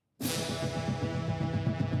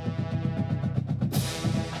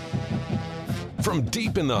From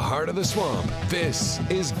deep in the heart of the swamp, this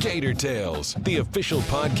is Gator Tales, the official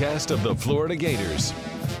podcast of the Florida Gators.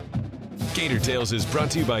 Gator Tales is brought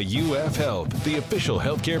to you by UF Health, the official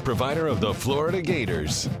healthcare provider of the Florida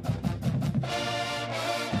Gators.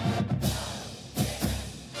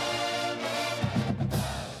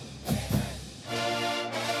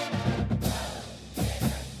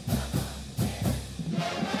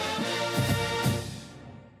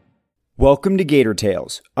 Welcome to Gator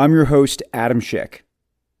Tales. I'm your host, Adam Schick.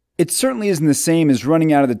 It certainly isn't the same as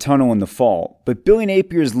running out of the tunnel in the fall, but Billy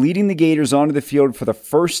Napier is leading the Gators onto the field for the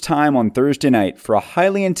first time on Thursday night for a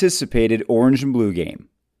highly anticipated orange and blue game.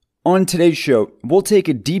 On today's show, we'll take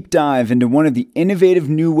a deep dive into one of the innovative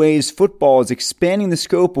new ways football is expanding the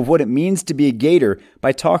scope of what it means to be a Gator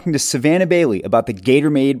by talking to Savannah Bailey about the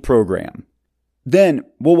Gatormade program. Then,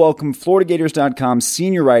 we'll welcome FloridaGators.com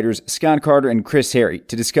senior writers Scott Carter and Chris Harry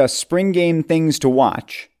to discuss spring game things to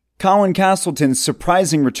watch, Colin Castleton's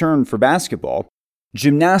surprising return for basketball,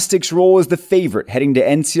 gymnastics' role as the favorite heading to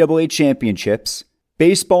NCAA championships,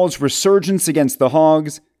 baseball's resurgence against the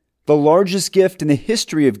Hogs, the largest gift in the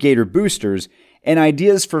history of Gator boosters, and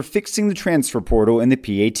ideas for fixing the transfer portal in the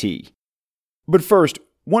PAT. But first,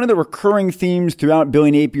 one of the recurring themes throughout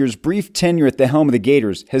Billy Napier's brief tenure at the helm of the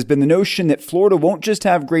Gators has been the notion that Florida won't just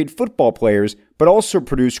have great football players, but also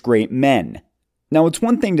produce great men. Now, it's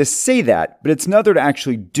one thing to say that, but it's another to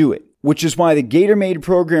actually do it, which is why the Gatormade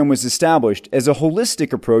program was established as a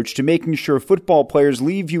holistic approach to making sure football players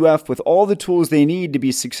leave UF with all the tools they need to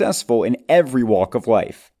be successful in every walk of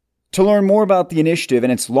life. To learn more about the initiative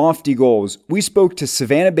and its lofty goals, we spoke to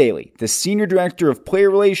Savannah Bailey, the Senior Director of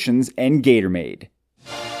Player Relations and Gatormade.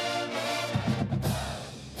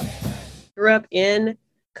 Grew up in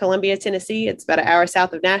Columbia, Tennessee. It's about an hour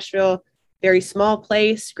south of Nashville. Very small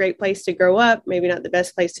place, great place to grow up. Maybe not the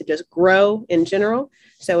best place to just grow in general.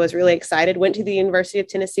 So I was really excited. Went to the University of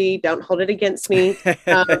Tennessee. Don't hold it against me.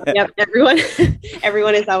 Yep,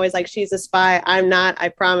 everyone is always like, she's a spy. I'm not, I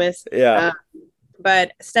promise. Yeah.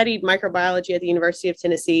 But studied microbiology at the University of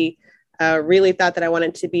Tennessee. Really thought that I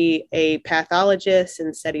wanted to be a pathologist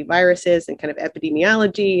and study viruses and kind of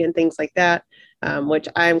epidemiology and things like that, which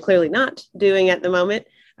I'm clearly not doing at the moment.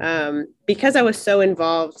 Because I was so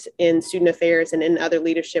involved in student affairs and in other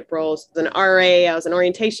leadership roles. As an RA, I was an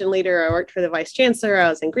orientation leader. I worked for the vice chancellor. I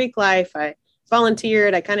was in Greek life. I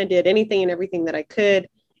volunteered. I kind of did anything and everything that I could.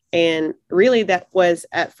 And really that was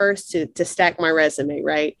at first to stack my resume,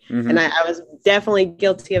 right? Mm-hmm. And I was definitely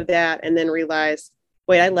guilty of that, and then realized,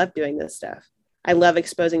 wait, I love doing this stuff. I love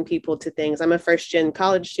exposing people to things. I'm a first-gen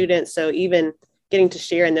college student, so even getting to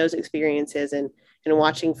share in those experiences and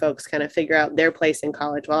watching folks kind of figure out their place in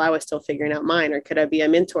college while I was still figuring out mine, or could I be a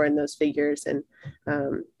mentor in those figures? And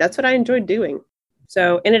that's what I enjoyed doing.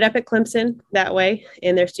 So ended up at Clemson that way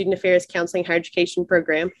in their student affairs counseling higher education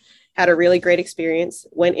program. Had a really great experience.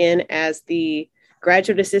 Went in as the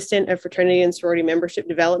graduate assistant of fraternity and sorority membership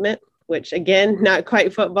development, which again, not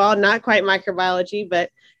quite football, not quite microbiology,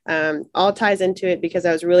 but all ties into it because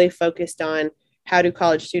I was really focused on how do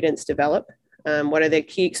college students develop? What are the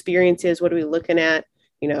key experiences? What are we looking at?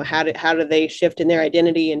 You know, how do they shift in their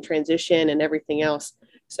identity and transition and everything else?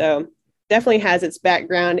 So definitely has its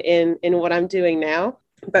background in what I'm doing now.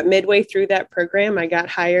 But midway through that program, I got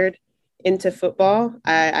hired into football.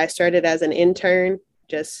 I started as an intern,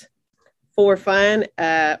 just for fun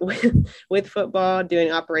with football,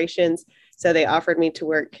 doing operations. So they offered me to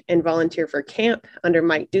work and volunteer for camp under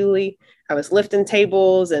Mike Dooley. I was lifting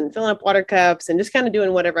tables and filling up water cups and just kind of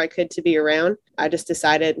doing whatever I could to be around. I just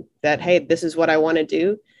decided that, hey, this is what I want to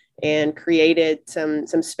do, and created some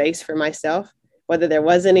space for myself, whether there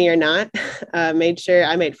was any or not. Made sure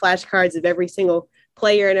I made flashcards of every single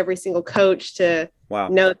player and every single coach to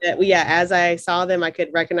know that, as I saw them, I could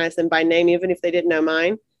recognize them by name, even if they didn't know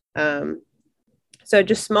mine. So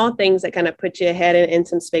just small things that kind of put you ahead in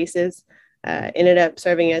some spaces. Ended up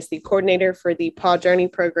serving as the coordinator for the Paul Journey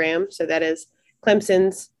program. So that is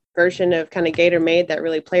Clemson's version of kind of Gatormade, that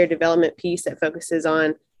really player development piece that focuses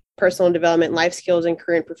on personal development, life skills, and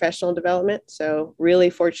career and professional development. So really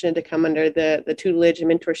fortunate to come under the tutelage and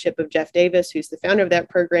mentorship of Jeff Davis, who's the founder of that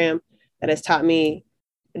program, that has taught me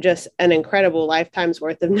just an incredible lifetime's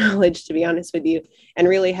worth of knowledge, to be honest with you, and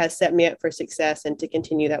really has set me up for success and to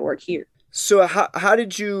continue that work here. So how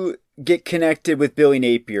did you get connected with Billy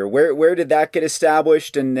Napier? Where did that get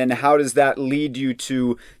established? And then how does that lead you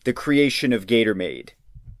to the creation of Gatormade?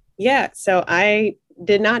 Yeah, so I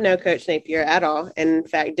did not know Coach Napier at all. And in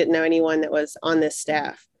fact, didn't know anyone that was on this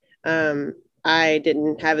staff. I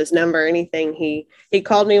didn't have his number or anything. He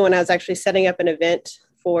called me when I was actually setting up an event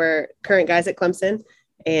for current guys at Clemson.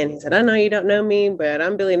 And he said, I know you don't know me, but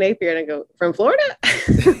I'm Billy Napier. And I go, from Florida?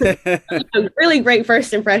 A really great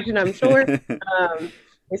first impression, I'm sure.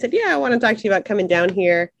 He said, yeah, I want to talk to you about coming down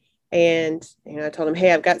here. And I told him,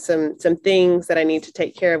 hey, I've got some things that I need to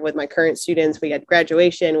take care of with my current students. We had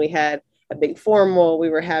graduation, we had a big formal, we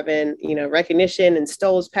were having, recognition and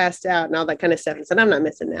stoles passed out and all that kind of stuff. And said, I'm not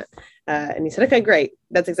missing that. And he said, okay, great.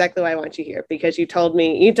 That's exactly why I want you here, because you told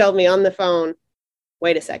me on the phone,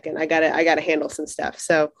 wait a second, I gotta handle some stuff.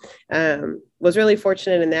 So was really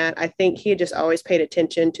fortunate in that. I think he had just always paid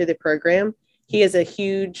attention to the program. He is a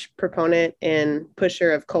huge proponent and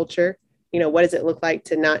pusher of culture. What does it look like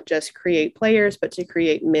to not just create players, but to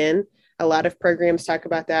create men? A lot of programs talk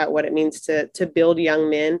about that, what it means to build young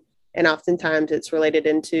men. And oftentimes it's related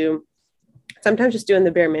into sometimes just doing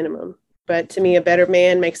the bare minimum. But to me, a better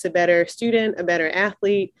man makes a better student, a better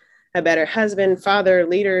athlete, a better husband, father,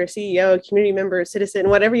 leader, CEO, community member, citizen,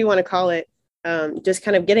 whatever you want to call it. Just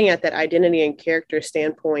kind of getting at that identity and character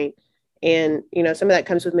standpoint. And, some of that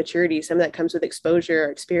comes with maturity. Some of that comes with exposure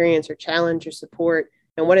or experience or challenge or support.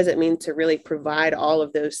 And what does it mean to really provide all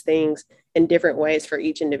of those things in different ways for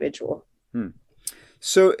each individual?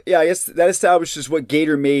 So, yeah, I guess that establishes what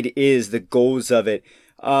Gator Made is, the goals of it.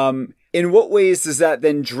 In what ways does that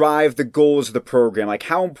then drive the goals of the program? Like,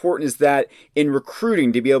 how important is that in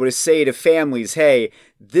recruiting to be able to say to families, hey,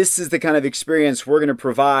 this is the kind of experience we're going to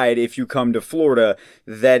provide if you come to Florida,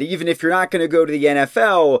 that even if you're not going to go to the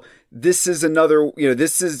NFL, this is another,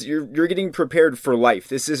 you're getting prepared for life.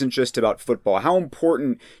 This isn't just about football. How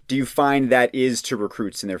important do you find that is to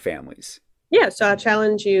recruits and their families? Yeah, so I'll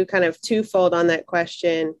challenge you kind of twofold on that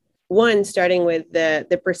question. One, starting with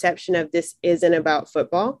the perception of this isn't about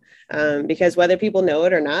football, because whether people know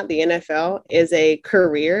it or not, the NFL is a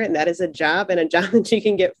career, and that is a job, and a job that you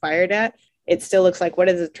can get fired at. It still looks like, what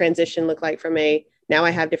does the transition look like from now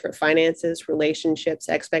I have different finances, relationships,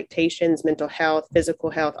 expectations, mental health, physical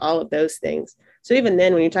health, all of those things. So even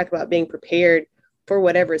then, when you talk about being prepared for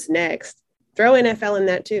whatever's next, throw NFL in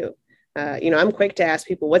that too. I'm quick to ask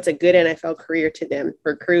people, what's a good NFL career to them,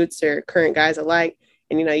 recruits or current guys alike?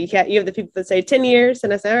 And, you have the people that say 10 years.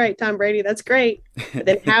 And I say, all right, Tom Brady, that's great. But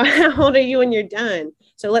then how old are you when you're done?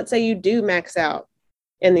 So let's say you do max out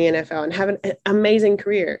in the NFL and have an amazing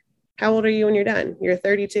career. How old are you when you're done? You're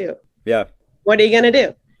 32. Yeah. What are you going to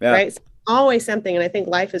do? Yeah. Right. So always something. And I think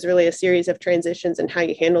life is really a series of transitions and how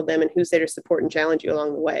you handle them and who's there to support and challenge you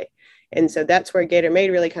along the way. And so that's where Gator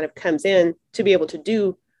Made really kind of comes in to be able to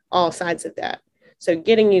do all sides of that. So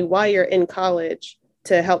getting you while you're in college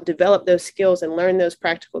to help develop those skills and learn those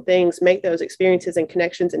practical things, make those experiences and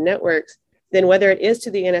connections and networks, then whether it is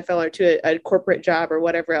to the NFL or to a corporate job or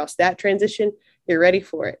whatever else, that transition, you're ready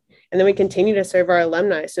for it. And then we continue to serve our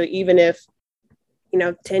alumni. So even if,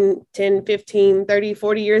 10, 15, 30,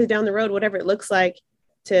 40 years down the road, whatever it looks like,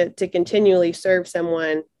 to continually serve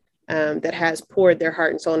someone that has poured their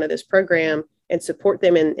heart and soul into this program and support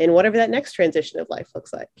them in whatever that next transition of life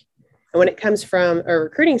looks like. And when it comes from a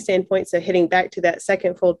recruiting standpoint, so hitting back to that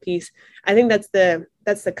second fold piece, I think that's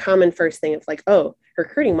the common first thing. It's like, oh,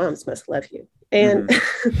 recruiting moms must love you. And,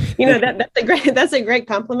 that's a great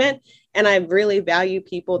compliment. And I really value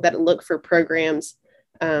people that look for programs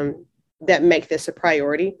that make this a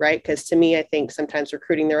priority, right? Because to me, I think sometimes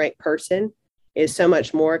recruiting the right person is so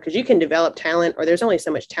much more, because you can develop talent, or there's only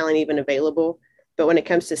so much talent even available. But when it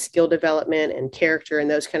comes to skill development and character and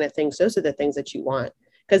those kind of things, those are the things that you want,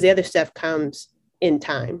 because the other stuff comes in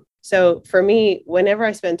time. So for me, whenever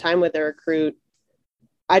I spend time with a recruit,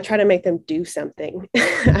 I try to make them do something.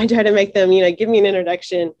 I try to make them, give me an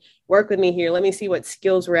introduction, work with me here. Let me see what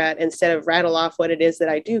skills we're at, instead of rattle off what it is that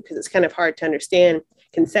I do, because it's kind of hard to understand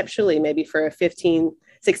conceptually, maybe for a 15,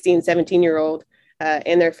 16, 17-year-old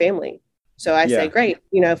and their family. So I say, great,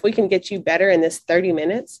 if we can get you better in this 30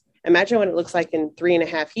 minutes, imagine what it looks like in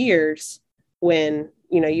 3.5 years when,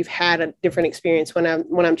 you've had a different experience, when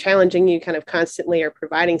I'm challenging you kind of constantly, or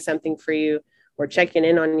providing something for you, or checking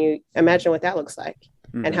in on you. Imagine what that looks like.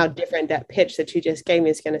 Mm-hmm. And how different that pitch that you just gave me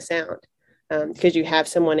is going to sound, because you have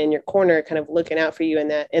someone in your corner kind of looking out for you in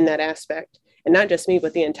that aspect. And not just me,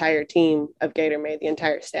 but the entire team of Gator Made, the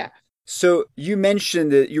entire staff. So you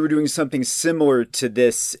mentioned that you were doing something similar to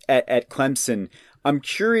this at Clemson. I'm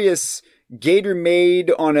curious, Gator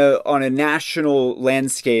Made on a national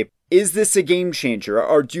landscape, is this a game changer?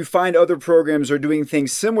 Or do you find other programs are doing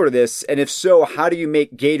things similar to this? And if so, how do you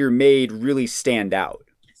make Gator Made really stand out?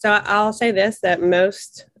 So I'll say this, that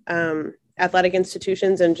most athletic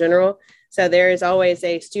institutions in general, so there is always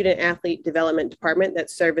a student athlete development department that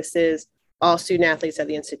services all student athletes of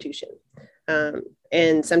the institution.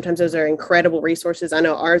 And sometimes those are incredible resources. I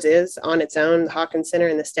know ours is on its own. The Hawkins Center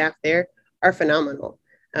and the staff there are phenomenal.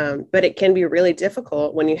 But it can be really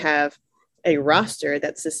difficult when you have a roster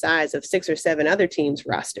that's the size of 6 or 7 other teams'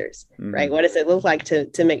 rosters, right? What does it look like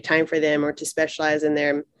to make time for them or to specialize in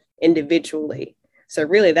them individually? So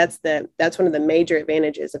really that's one of the major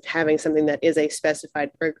advantages of having something that is a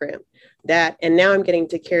specified program. And now I'm getting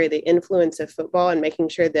to carry the influence of football and making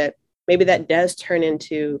sure that maybe that does turn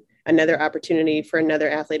into another opportunity for another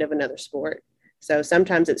athlete of another sport. So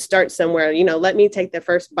sometimes it starts somewhere, let me take the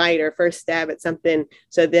first bite or first stab at something.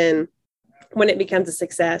 So then when it becomes a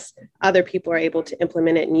success, other people are able to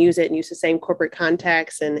implement it and use the same corporate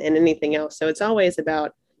contacts and anything else. So it's always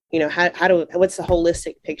about, what's the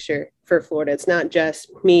holistic picture for Florida? It's not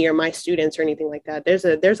just me or my students or anything like that. There's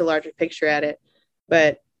a larger picture at it,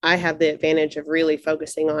 but I have the advantage of really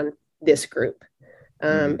focusing on this group.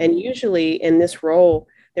 And usually in this role,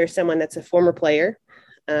 there's someone that's a former player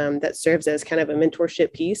that serves as kind of a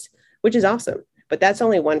mentorship piece, which is awesome, but that's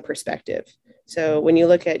only one perspective. So when you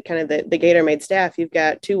look at kind of the GatorMaid staff, you've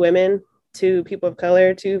got 2 women, 2 people of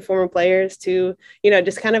color, 2 former players, 2,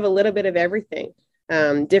 just kind of a little bit of everything,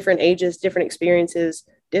 different ages, different experiences,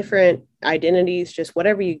 different identities, just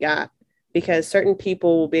whatever you got, because certain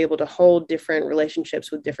people will be able to hold different relationships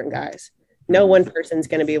with different guys. No one person's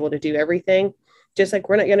going to be able to do everything, just like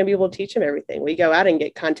we're not going to be able to teach them everything. We go out and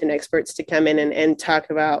get content experts to come in and talk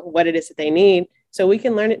about what it is that they need so we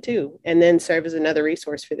can learn it too, and then serve as another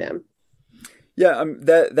resource for them. Yeah,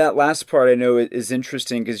 that last part I know is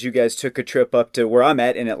interesting because you guys took a trip up to where I'm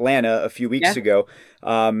at in Atlanta a few weeks ago,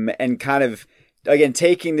 and kind of, again,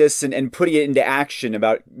 taking this and putting it into action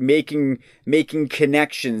about making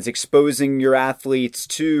connections, exposing your athletes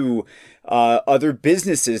to other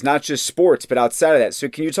businesses, not just sports, but outside of that. So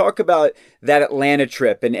can you talk about that Atlanta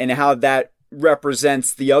trip and how that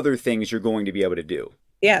represents the other things you're going to be able to do?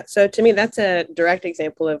 Yeah, so to me, that's a direct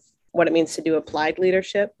example of what it means to do applied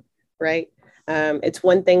leadership, right? It's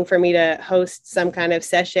one thing for me to host some kind of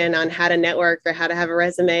session on how to network or how to have a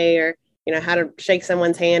resume or, how to shake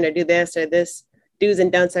someone's hand or do this or this, do's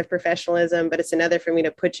and don'ts of professionalism. But it's another for me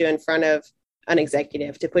to put you in front of an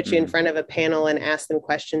executive, to put you in front of a panel and ask them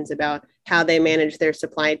questions about how they manage their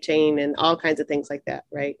supply chain and all kinds of things like that,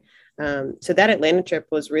 right? So that Atlanta trip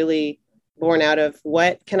was really born out of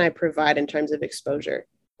what can I provide in terms of exposure?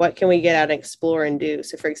 What can we get out and explore and do?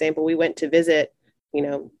 So for example, we went to visit,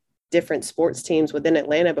 different sports teams within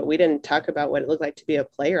Atlanta, but we didn't talk about what it looked like to be a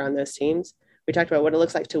player on those teams. We talked about what it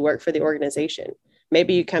looks like to work for the organization.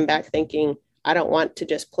 Maybe you come back thinking, I don't want to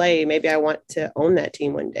just play. Maybe I want to own that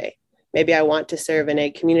team one day. Maybe I want to serve in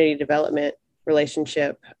a community development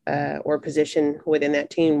relationship or position within that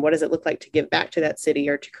team. What does it look like to give back to that city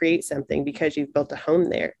or to create something because you've built a home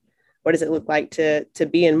there? What does it look like to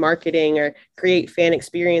be in marketing or create fan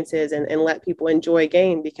experiences and let people enjoy a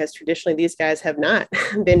game? Because traditionally these guys have not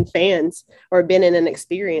been fans or been in an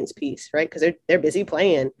experience piece, right? Because they're busy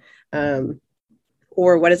playing.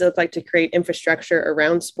 Or what does it look like to create infrastructure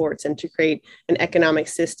around sports and to create an economic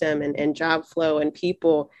system and job flow and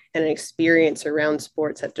people and an experience around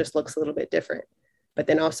sports that just looks a little bit different? But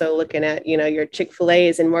then also looking at, your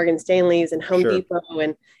Chick-fil-A's and Morgan Stanley's and Home Depot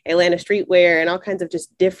and Atlanta Streetwear and all kinds of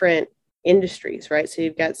just different industries, right? So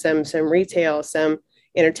you've got some retail, some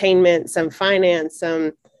entertainment, some finance,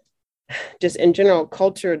 some just in general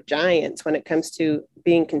culture giants when it comes to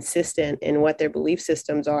being consistent in what their belief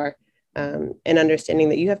systems are, and understanding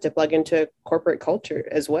that you have to plug into a corporate culture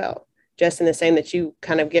as well. Just in the same that you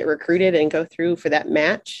kind of get recruited and go through for that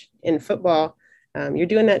match in football, you're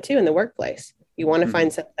doing that too in the workplace. You want to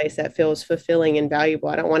find some place that feels fulfilling and valuable.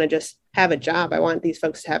 I don't want to just have a job. I want these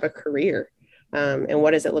folks to have a career. And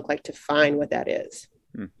what does it look like to find what that is?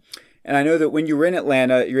 And I know that when you were in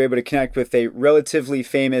Atlanta, you were able to connect with a relatively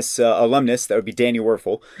famous alumnus, that would be Danny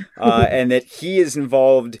Werfel, and that he is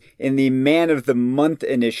involved in the Man of the Month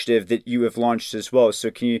initiative that you have launched as well. So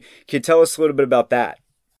can you tell us a little bit about that?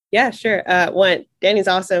 Yeah, sure. Danny's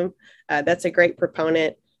awesome. That's a great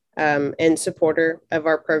proponent and supporter of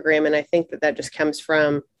our program. And I think that just comes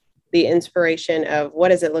from the inspiration of what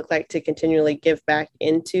does it look like to continually give back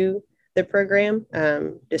into the program,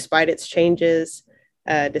 despite its changes,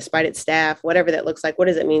 despite its staff, whatever that looks like. What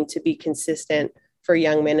does it mean to be consistent for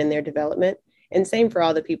young men in their development? And same for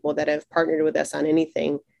all the people that have partnered with us on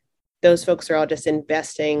anything. Those folks are all just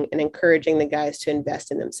investing and encouraging the guys to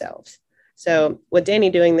invest in themselves. So with Danny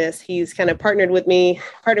doing this, he's kind of partnered with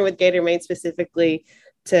GatorMaid specifically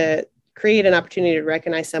to create an opportunity to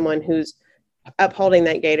recognize someone who's upholding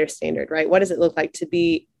that Gator standard, right? What does it look like to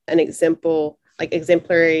be an exemplary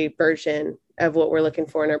version of what we're looking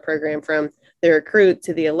for in our program, from the recruit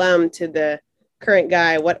to the alum to the current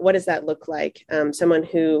guy, what does that look like? Someone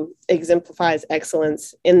who exemplifies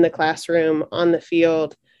excellence in the classroom, on the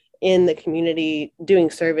field, in the community, doing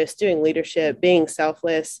service, doing leadership, being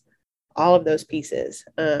selfless, all of those pieces.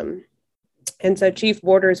 And so Chief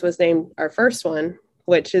Borders was named our first one,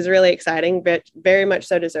 which is really exciting, but very much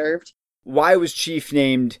so deserved. Why was Chief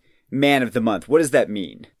named Man of the Month? What does that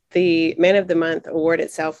mean? The Man of the Month award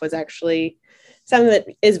itself was actually something that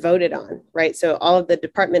is voted on, right? So all of the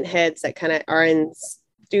department heads that kind of are in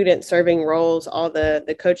student serving roles, all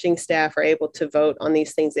the coaching staff are able to vote on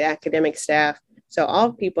these things, the academic staff. So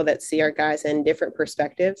all people that see our guys in different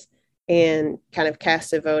perspectives and kind of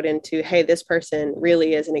cast a vote into, hey, this person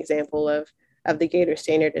really is an example of the Gator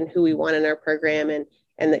standard and who we want in our program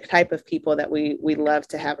and the type of people that we love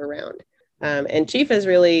to have around. And Chief is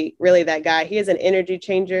really, really that guy. He is an energy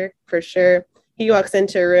changer for sure. He walks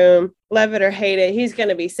into a room, love it or hate it, he's going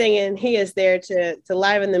to be singing. He is there to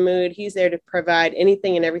liven the mood. He's there to provide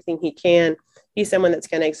anything and everything he can. He's someone that's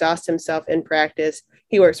going to exhaust himself in practice.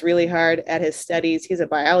 He works really hard at his studies. He's a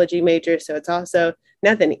biology major, so it's also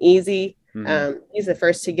nothing easy. Mm-hmm. He's the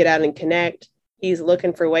first to get out and connect. He's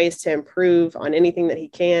looking for ways to improve on anything that he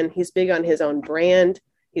can. He's big on his own brand.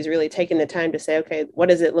 He's really taken the time to say, okay, what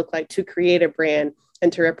does it look like to create a brand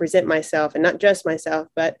and to represent myself, and not just myself,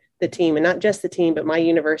 but the team, and not just the team, but my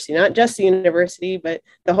university, not just the university, but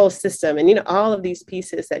the whole system. And, all of these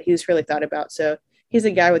pieces that he's really thought about. So he's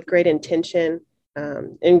a guy with great intention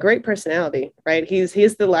and great personality, right?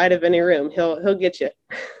 He's the light of any room. He'll get you.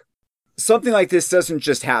 Something like this doesn't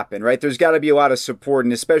just happen, right? There's got to be a lot of support,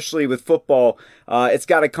 and especially with football, it's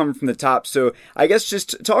got to come from the top. So I guess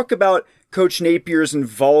just talk about Coach Napier's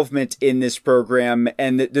involvement in this program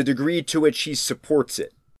and the degree to which he supports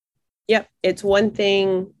it. Yep. It's one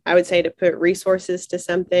thing, I would say, to put resources to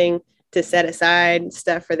something, to set aside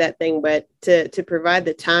stuff for that thing, but to provide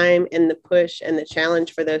the time and the push and the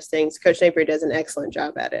challenge for those things, Coach Napier does an excellent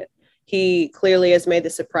job at it. He clearly has made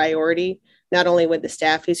this a priority, not only with the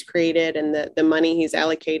staff he's created and the money he's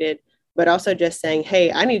allocated, but also just saying,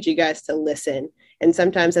 hey, I need you guys to listen. And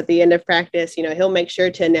sometimes at the end of practice, he'll make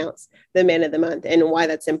sure to announce the Man of the Month and why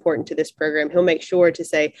that's important to this program. He'll make sure to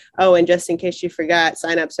say, oh, and just in case you forgot,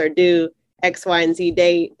 signups are due X, Y, and Z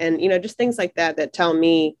date. And, just things like that tell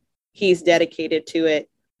me he's dedicated to it.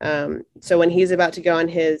 So when he's about to go on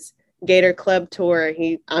his Gator Club tour,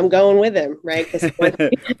 I'm going with him, right?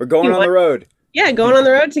 We're going on the road. Yeah, going on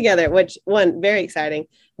the road together, which very exciting,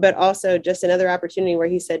 but also just another opportunity where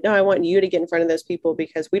he said, no, I want you to get in front of those people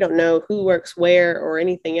because we don't know who works where or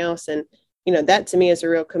anything else. And, that to me is a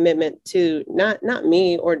real commitment to not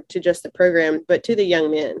me or to just the program, but to the young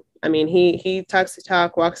men. I mean, he talks the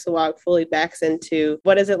talk, walks the walk, fully backs into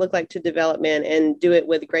what does it look like to develop men and do it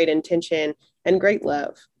with great intention and great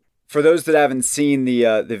love. For those that haven't seen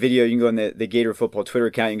the video, you can go on the Gator Football Twitter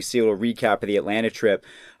account. You can see a little recap of the Atlanta trip.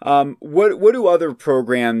 What do other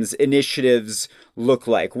programs, initiatives look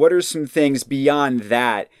like? What are some things beyond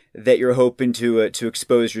that you're hoping to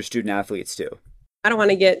expose your student athletes to? I don't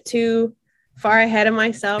want to get too far ahead of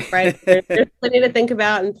myself, right? There's plenty to think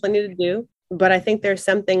about and plenty to do. But I think there's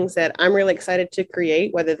some things that I'm really excited to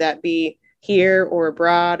create, whether that be here or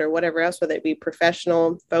abroad or whatever else, whether it be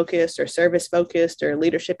professional focused or service focused or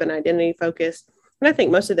leadership and identity focused. And I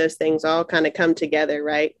think most of those things all kind of come together,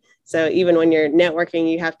 right? So even when you're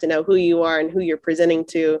networking, you have to know who you are and who you're presenting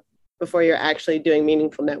to before you're actually doing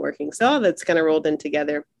meaningful networking. So all that's kind of rolled in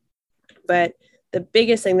together. But the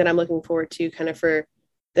biggest thing that I'm looking forward to kind of for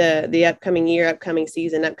the upcoming year, upcoming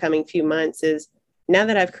season, upcoming few months is now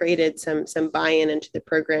that I've created some buy-in into the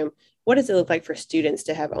program, what does it look like for students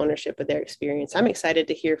to have ownership of their experience? I'm excited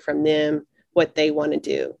to hear from them what they want to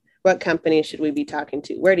do. What companies should we be talking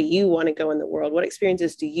to? Where do you want to go in the world? What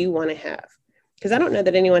experiences do you want to have? Because I don't know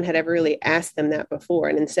that anyone had ever really asked them that before.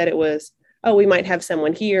 And instead it was, oh, we might have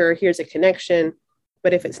someone here, or here's a connection.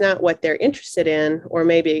 But if it's not what they're interested in, or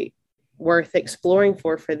maybe worth exploring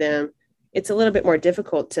for them, it's a little bit more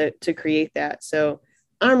difficult to create that. So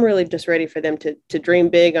I'm really just ready for them to dream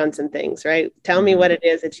big on some things, right? Tell me what it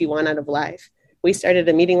is that you want out of life. We started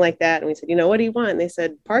a meeting like that and we said, what do you want? And they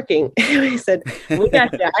said, parking. We said, we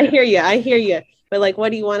got you. I hear you. But like,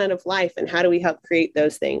 what do you want out of life? And how do we help create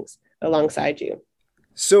those things alongside you?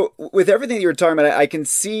 So with everything that you're talking about, I can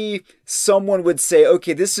see someone would say,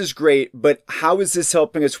 okay, this is great, but how is this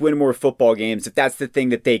helping us win more football games if that's the thing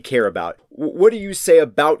that they care about? What do you say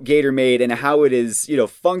about GatorMade and how it is,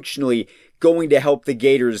 functionally going to help the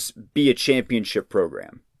Gators be a championship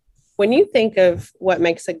program? When you think of what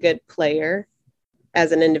makes a good player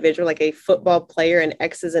as an individual, like a football player, an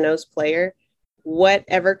X's and O's player,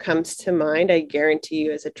 whatever comes to mind, I guarantee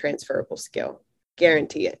you is a transferable skill.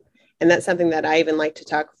 Guarantee it. And that's something that I even like to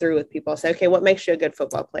talk through with people. I'll say, okay, what makes you a good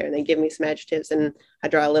football player? And they give me some adjectives and I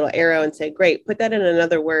draw a little arrow and say, great, put that in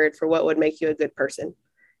another word for what would make you a good person.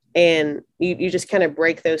 And you just kind of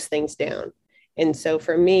break those things down. And so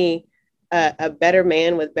for me, a better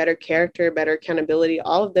man with better character, better accountability,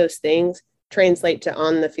 all of those things translate to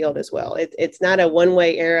on the field as well. It's not a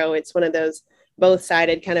one-way arrow. It's one of those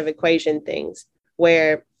both-sided kind of equation things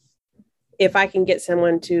where if I can get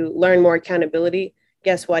someone to learn more accountability,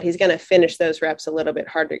 guess what? He's going to finish those reps a little bit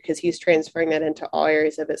harder because he's transferring that into all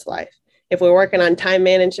areas of his life. If we're working on time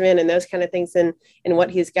management and those kind of things and what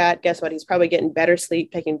he's got, guess what? He's probably getting better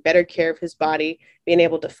sleep, taking better care of his body, being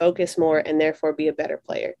able to focus more and therefore be a better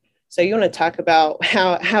player. So you want to talk about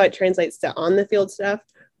how it translates to on the field stuff.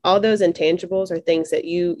 All those intangibles are things that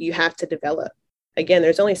you have to develop. Again,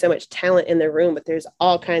 there's only so much talent in the room, but there's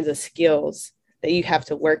all kinds of skills that you have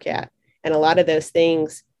to work at. And a lot of those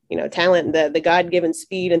things, talent, the God-given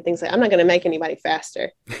speed and things like, I'm not going to make anybody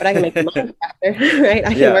faster, but I can make your mind faster, right?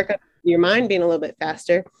 I can work on your mind being a little bit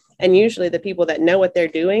faster. And usually the people that know what they're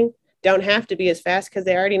doing don't have to be as fast because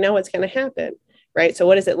they already know what's going to happen, right? So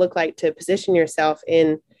what does it look like to position yourself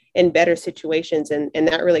in better situations? And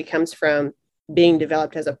that really comes from being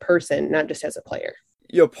developed as a person, not just as a player.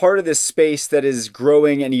 Part of this space that is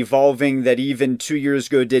growing and evolving that even 2 years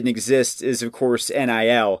ago didn't exist is, of course,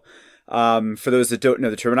 NIL. For those that don't know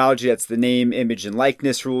the terminology, that's the name, image, and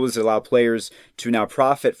likeness rules that allow players to now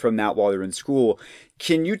profit from that while they're in school.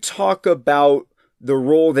 Can you talk about the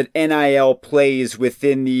role that NIL plays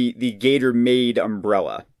within the Gator Made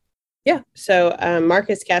umbrella? Yeah. So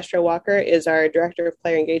Marcus Castro Walker is our Director of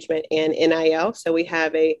Player Engagement and NIL. So we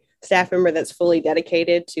have a staff member that's fully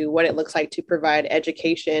dedicated to what it looks like to provide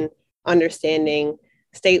education, understanding,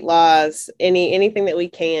 state laws, anything that we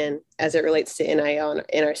can as it relates to NIL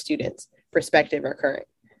in our students' perspective or current.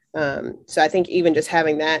 So I think even just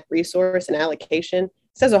having that resource and allocation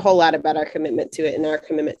says a whole lot about our commitment to it and our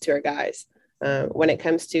commitment to our guys. When it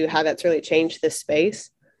comes to how that's really changed this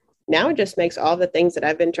space, now it just makes all the things that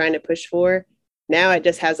I've been trying to push for. Now it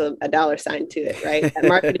just has a dollar sign to it, right? That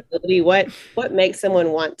marketability, what makes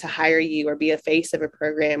someone want to hire you or be a face of a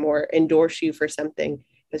program or endorse you for something?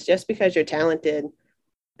 It's just because you're talented.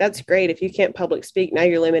 That's great. If you can't public speak, now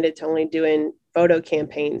you're limited to only doing photo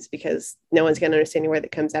campaigns because no one's going to understand your word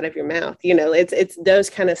that comes out of your mouth. It's those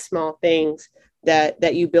kind of small things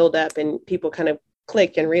that you build up and people kind of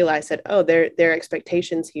click and realize that, oh, there are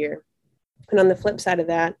expectations here. And on the flip side of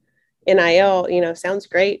that, NIL, sounds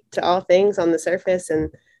great to all things on the surface. And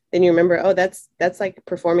then you remember, oh, that's like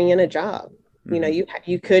performing in a job. Mm-hmm.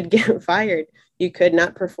 You could get fired. You could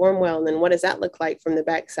not perform well. And then what does that look like from the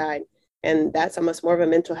backside? And that's almost more of a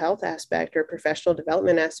mental health aspect or professional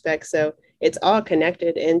development aspect. So it's all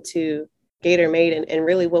connected into Gator Made and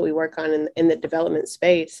really what we work on in the development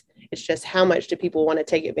space. It's just how much do people want to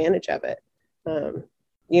take advantage of it?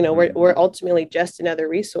 We're ultimately just another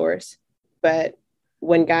resource, but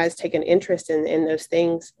when guys take an interest in those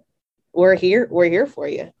things, we're here for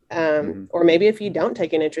you. Or maybe if you don't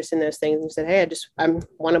take an interest in those things and said, hey, I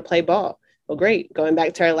want to play ball. Well, great. Going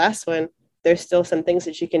back to our last one, there's still some things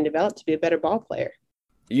that you can develop to be a better ball player.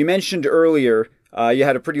 You mentioned earlier you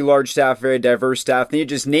had a pretty large staff, very diverse staff. And you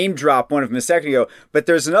just name dropped one of them a second ago. But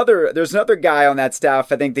there's another guy on that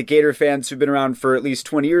staff, I think the Gator fans who've been around for at least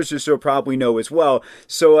 20 years or so probably know as well.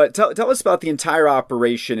 So tell us about the entire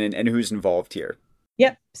operation and who's involved here.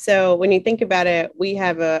 Yep. So when you think about it, we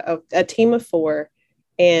have a team of 4.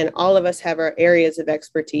 And all of us have our areas of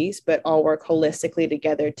expertise, but all work holistically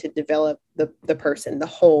together to develop the person, the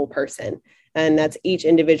whole person. And that's each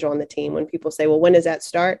individual on the team. When people say, well, when does that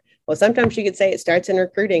start? Well, sometimes you could say it starts in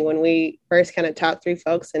recruiting when we first kind of talk through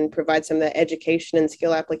folks and provide some of the education and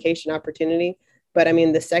skill application opportunity. But I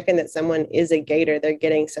mean, the second that someone is a Gator, they're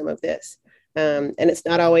getting some of this. And it's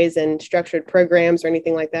not always in structured programs or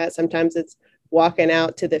anything like that. Sometimes it's walking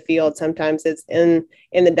out to the field. Sometimes it's in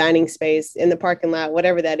the dining space, in the parking lot,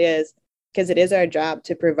 whatever that is, because it is our job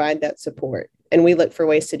to provide that support. And we look for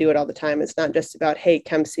ways to do it all the time. It's not just about, hey,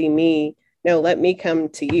 come see me. No, let me come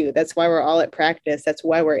to you. That's why we're all at practice. That's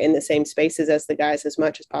why we're in the same spaces as the guys as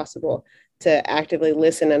much as possible, to actively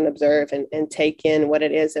listen and observe and take in what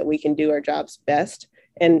it is that we can do our jobs best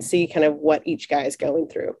and see kind of what each guy is going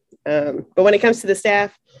through. But when it comes to the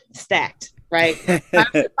staff, stacked. Right.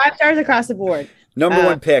 5 stars across the board. Number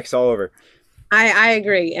 1 picks all over. I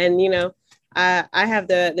agree. And, I have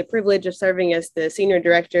the privilege of serving as the Senior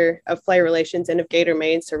Director of Player Relations and of Gator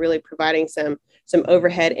Made. So really providing some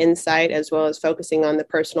overhead insight as well as focusing on the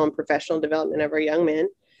personal and professional development of our young men.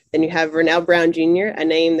 Then you have Vernell Brown Jr., a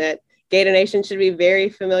name that Gator Nation should be very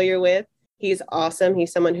familiar with. He's awesome.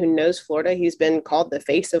 He's someone who knows Florida. He's been called the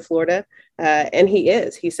face of Florida. And he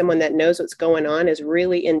is. He's someone that knows what's going on, is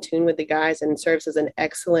really in tune with the guys, and serves as an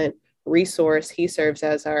excellent resource. He serves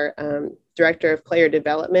as our director of player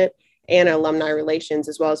development and alumni relations,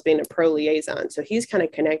 as well as being a pro liaison. So he's kind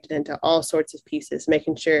of connected into all sorts of pieces,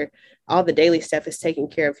 making sure all the daily stuff is taken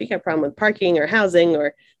care of. If you got a problem with parking or housing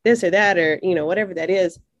or this or that, or, whatever that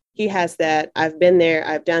is, he has that. I've been there.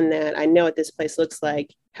 I've done that. I know what this place looks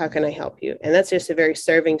like. How can I help you? And that's just a very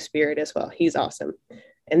serving spirit as well. He's awesome.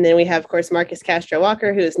 And then we have, of course, Marcus Castro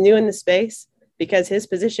Walker, who is new in the space because his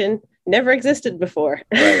position never existed before.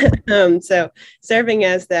 Right. So serving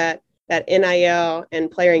as that NIL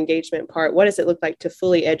and player engagement part, what does it look like to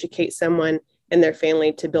fully educate someone and their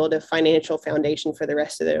family to build a financial foundation for the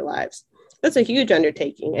rest of their lives? That's a huge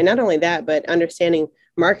undertaking. And not only that, but understanding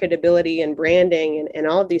marketability and branding and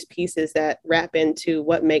all of these pieces that wrap into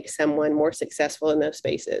what makes someone more successful in those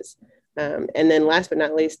spaces. And then last but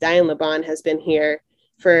not least, Diane Laban has been here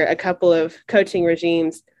for a couple of coaching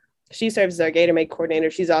regimes. She serves as our GatorMade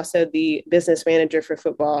coordinator. She's also the business manager for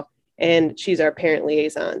football, and she's our parent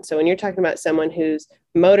liaison. So when you're talking about someone whose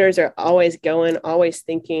motors are always going, always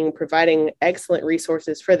thinking, providing excellent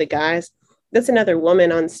resources for the guys, that's another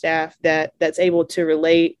woman on staff that's able to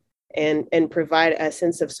relate and provide a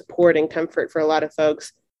sense of support and comfort for a lot of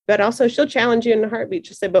folks. But also she'll challenge you in a heartbeat.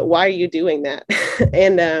 She'll say, but why are you doing that?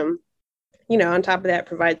 And, on top of that,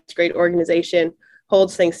 provides great organization,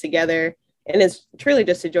 holds things together, and it's truly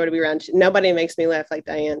just a joy to be around. Nobody makes me laugh like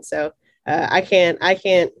Diane. So I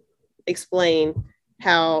can't explain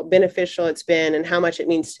how beneficial it's been and how much it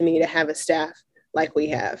means to me to have a staff like we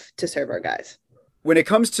have to serve our guys. When it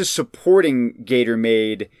comes to supporting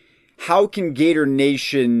GatorMade, how can Gator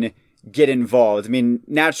Nation get involved? I mean,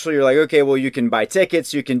 naturally you're like, okay, well, you can buy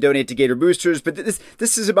tickets, you can donate to Gator Boosters, but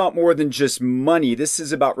this is about more than just money. This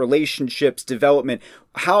is about relationships, development.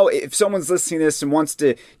 How, if someone's listening to this and wants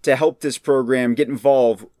to help this program get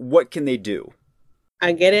involved, what can they do?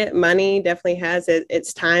 I get it. Money definitely has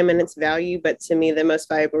its time and its value, but to me, the most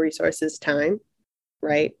valuable resource is time,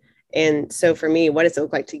 right? And so for me, what does it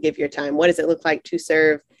look like to give your time? What does it look like to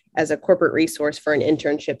serve as a corporate resource for an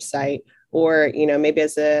internship site, or, maybe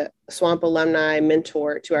as a Swamp alumni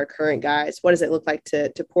mentor to our current guys? What does it look like to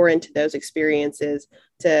pour into those experiences,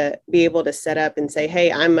 to be able to set up and say, hey,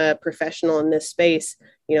 I'm a professional in this space.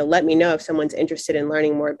 Let me know if someone's interested in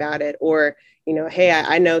learning more about it. Or, hey,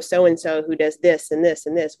 I know so-and-so who does this and this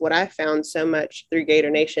and this. What I found so much through Gator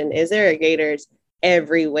Nation is there are Gators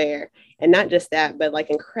everywhere. And not just that, but like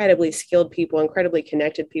incredibly skilled people, incredibly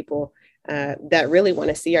connected people that really want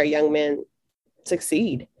to see our young men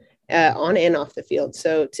succeed on and off the field.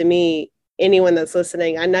 So to me, anyone that's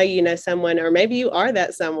listening, I know you know someone, or maybe you are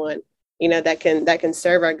that someone, that can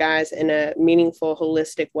serve our guys in a meaningful,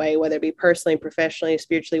 holistic way, whether it be personally, professionally,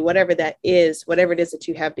 spiritually, whatever it is that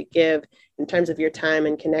you have to give in terms of your time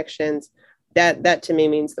and connections. That to me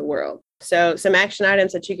means the world. So some action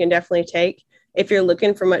items that you can definitely take if you're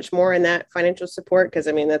looking for much more in that financial support, because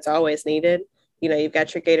that's always needed. You've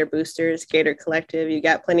got your Gator Boosters, Gator Collective. You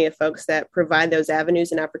got plenty of folks that provide those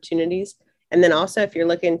avenues and opportunities. And then also, if you're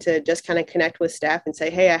looking to just kind of connect with staff and say,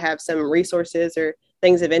 hey, I have some resources or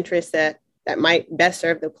things of interest that might best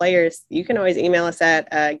serve the players, you can always email us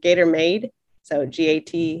at GatorMade, so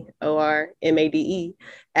GatorMade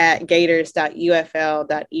at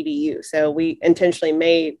gators.ufl.edu. So we intentionally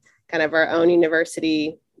made kind of our own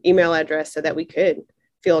university email address so that we could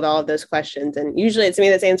field all of those questions. And usually it's me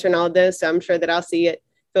that's answering all of those, so I'm sure that I'll see it.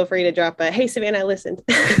 Feel free to drop a, hey, Savannah, I listened.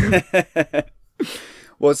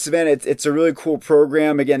 Well, Savannah, it's a really cool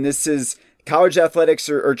program. Again, this is college athletics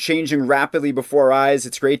are changing rapidly before our eyes.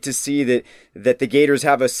 It's great to see that the Gators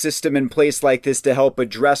have a system in place like this to help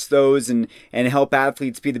address those and help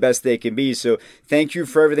athletes be the best they can be. So thank you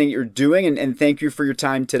for everything you're doing, and thank you for your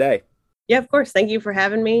time today. Yeah, of course. Thank you for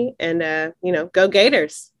having me, and, go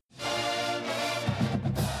Gators.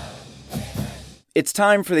 It's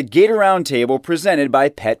time for the Gator Roundtable presented by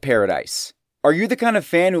Pet Paradise. Are you the kind of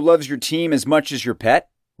fan who loves your team as much as your pet?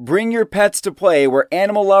 Bring your pets to play where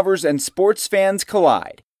animal lovers and sports fans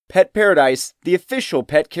collide. Pet Paradise, the official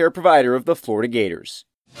pet care provider of the Florida Gators.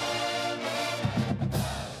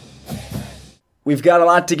 We've got a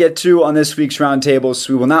lot to get to on this week's roundtable,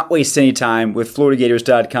 so we will not waste any time with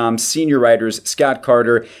FloridaGators.com senior writers Scott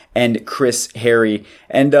Carter and Chris Harry.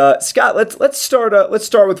 And Scott, let's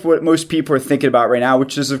start with what most people are thinking about right now,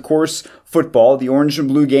 which is, of course, football. The Orange and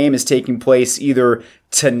Blue game is taking place either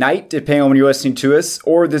tonight, depending on when you're listening to us,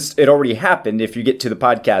 or it already happened if you get to the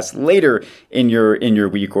podcast later in your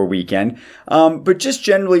week or weekend. But just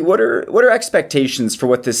generally, what are expectations for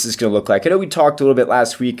what this is going to look like? I know we talked a little bit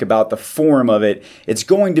last week about the form of it. It's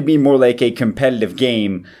going to be more like a competitive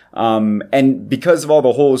game. And because of all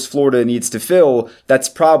the holes Florida needs to fill, that's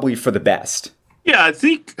probably for the best. Yeah, I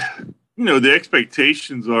think, the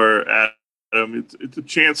expectations are at it's a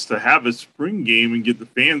chance to have a spring game and get the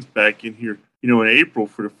fans back in here, in April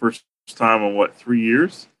for the first time in 3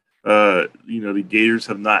 years. The Gators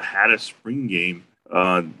have not had a spring game.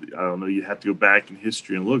 I don't know, you have to go back in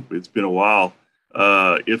history and look, but it's been a while,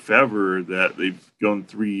 if ever, that they've gone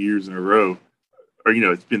 3 years in a row. Or,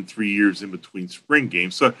 it's been 3 years in between spring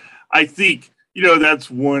games. So I think,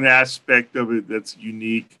 that's one aspect of it that's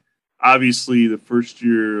unique. Obviously, the first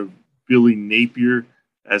year of Billy Napier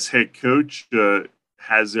as head coach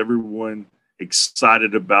has everyone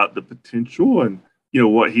excited about the potential and,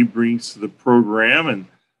 what he brings to the program. And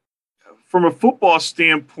from a football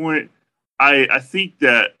standpoint, I think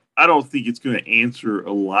that I don't think it's going to answer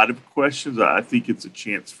a lot of questions. I think it's a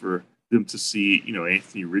chance for them to see,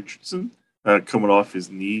 Anthony Richardson coming off his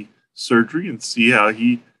knee surgery and see how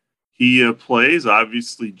he plays.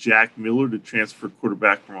 Obviously, Jack Miller, the transfer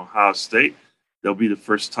quarterback from Ohio State. That'll be the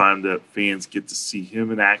first time that fans get to see him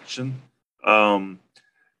in action.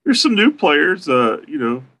 There's some new players,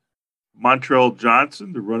 Montrell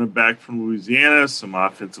Johnson, the running back from Louisiana, some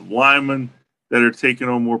offensive linemen that are taking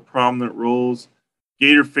on more prominent roles.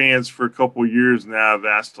 Gator fans for a couple of years now have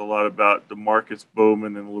asked a lot about DeMarcus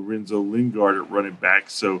Bowman and Lorenzo Lingard at running back.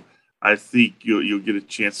 So I think you'll get a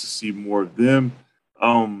chance to see more of them.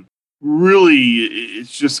 Really,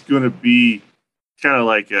 it's just going to be kind of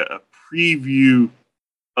like a preview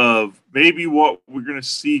of maybe what we're going to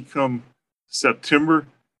see come September,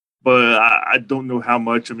 but I don't know how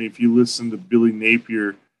much. I mean, if you listen to Billy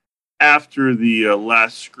Napier after the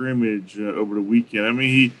last scrimmage over the weekend, I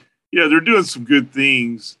mean, they're doing some good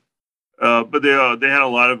things, but they had a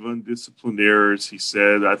lot of undisciplined errors, he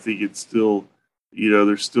said. I think it's still,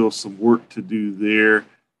 there's still some work to do there.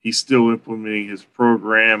 He's still implementing his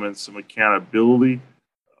program and some accountability.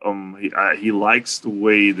 He likes the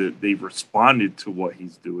way that they've responded to what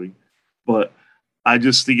he's doing, but I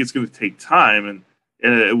just think it's going to take time.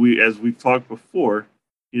 And as we've talked before,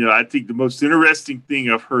 I think the most interesting thing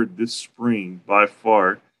I've heard this spring by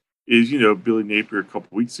far is, Billy Napier a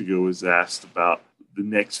couple weeks ago was asked about the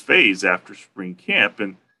next phase after spring camp,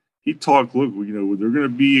 and he talked, look, they're going to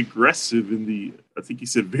be aggressive I think he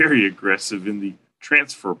said very aggressive in the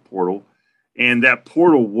transfer portal. And that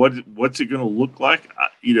portal, what's it going to look like?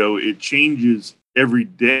 It changes every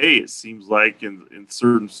day, it seems like, in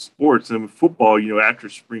certain sports. And in football, after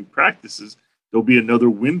spring practices, there'll be another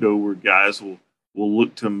window where guys will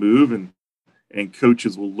look to move and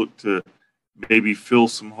coaches will look to maybe fill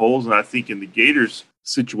some holes. And I think in the Gators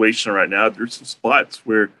situation right now, there's some spots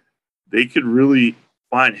where they could really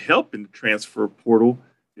find help in the transfer portal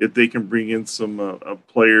if they can bring in some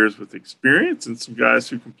players with experience and some guys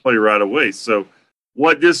who can play right away. So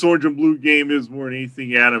what this Orange and Blue game is more than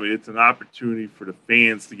anything, Adam, it's an opportunity for the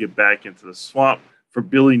fans to get back into the swamp, for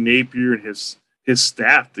Billy Napier and his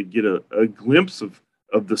staff to get a glimpse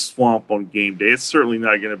of the swamp on game day. It's certainly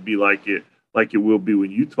not going to be like it will be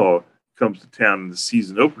when Utah comes to town in the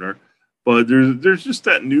season opener. But there's just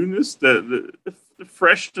that newness, the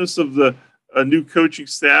freshness of a new coaching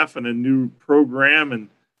staff and a new program, and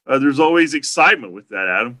there's always excitement with that,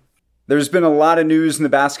 Adam. There's been a lot of news in the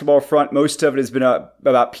basketball front. Most of it has been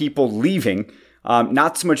about people leaving,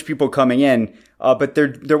 not so much people coming in. But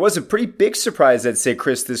there was a pretty big surprise, I'd say,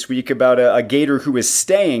 Chris, this week about a Gator who is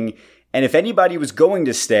staying. And if anybody was going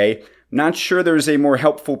to stay, not sure there's a more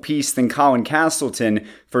helpful piece than Colin Castleton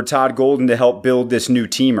for Todd Golden to help build this new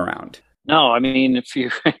team around. No, I mean, if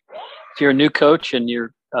you're a new coach and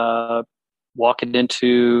you're walking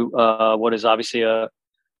into what is obviously a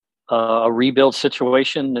rebuild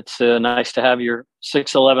situation, it's nice to have your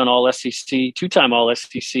 6'11" All-SEC, two-time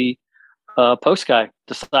All-SEC post guy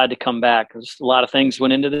decide to come back. There's a lot of things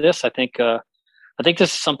went into this. I think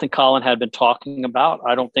this is something Colin had been talking about.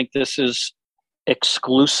 I don't think this is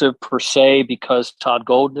exclusive per se because Todd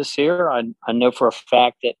Golden is here. I know for a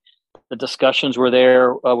fact that the discussions were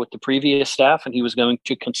there with the previous staff, and he was going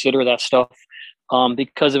to consider that stuff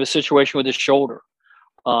because of a situation with his shoulder.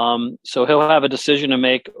 So he'll have a decision to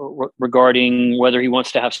make regarding whether he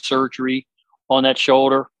wants to have surgery on that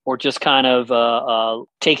shoulder or just kind of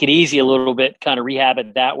take it easy a little bit, kind of rehab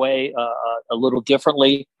it that way a little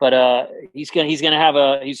differently. But he's going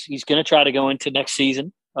to try to go into next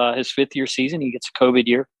season, his fifth year season. He gets a COVID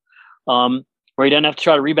year. where he doesn't have to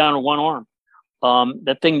try to rebound with one arm.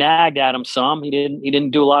 That thing nagged at him some. He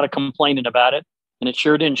didn't do a lot of complaining about it, and it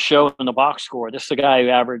sure didn't show in the box score. This is a guy who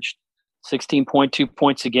averaged 16.2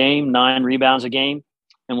 points a game, 9 rebounds a game,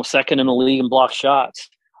 and was second in the league in block shots.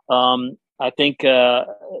 I think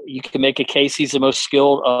you can make a case he's the most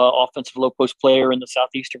skilled offensive low post player in the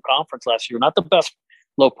Southeastern Conference last year. Not the best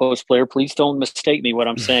low post player. Please don't mistake me what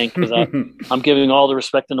I'm saying, because I'm giving all the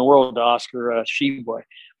respect in the world to Oscar Tshiebwe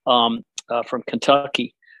from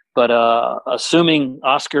Kentucky. But assuming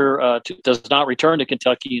Oscar does not return to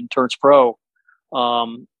Kentucky and turns pro,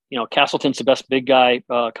 Castleton's the best big guy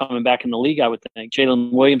coming back in the league, I would think.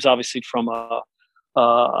 Jalen Williams, obviously from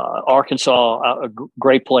Arkansas, a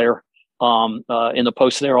great player in the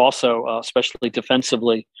post there also, especially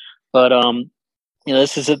defensively. But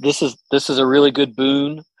this is a really good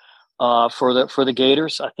boon for the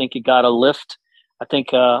Gators. I think it got a lift. I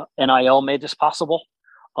think NIL made this possible,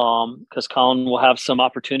 because Colin will have some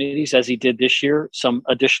opportunities, as he did this year, some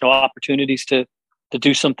additional opportunities to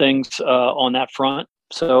do some things on that front.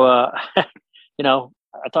 So,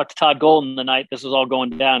 I talked to Todd Golden the night this was all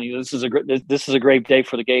going down. This is a great day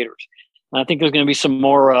for the Gators. And I think there's going to be some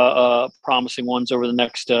more promising ones over the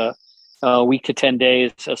next week to 10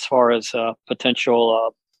 days, as far as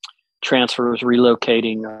potential transfers,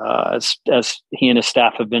 relocating, as he and his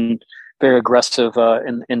staff have been very aggressive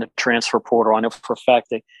in the transfer portal. I know for a fact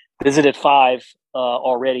they visited 5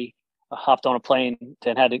 already, hopped on a plane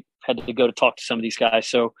and had to go to talk to some of these guys.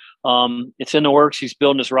 So it's in the works. He's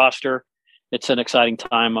building his roster. It's an exciting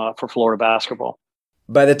time for Florida basketball.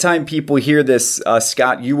 By the time people hear this,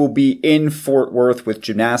 Scott, you will be in Fort Worth with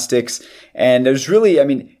gymnastics. And there's really,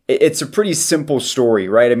 it's a pretty simple story,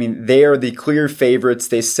 right? They are the clear favorites.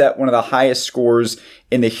 They set one of the highest scores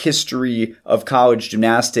in the history of college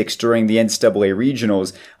gymnastics during the NCAA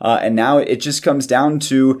regionals. And now it just comes down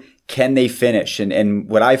to, can they finish? And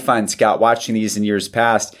what I find, Scott, watching these in years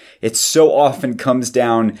past, it so often comes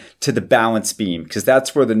down to the balance beam, because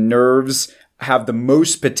that's where the nerves have the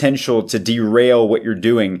most potential to derail what you're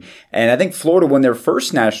doing. And I think Florida won their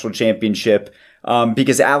first national championship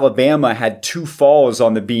because Alabama had 2 falls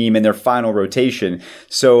on the beam in their final rotation.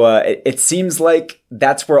 So it seems like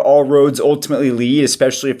that's where all roads ultimately lead,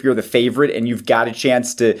 especially if you're the favorite and you've got a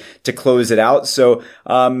chance to close it out. So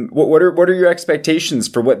what are your expectations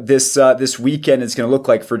for what this weekend is going to look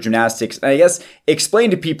like for gymnastics? And I guess explain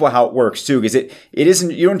to people how it works too, because it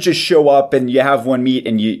isn't, you don't just show up and you have one meet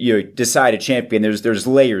and you decide a champion. There's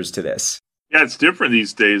layers to this. Yeah, it's different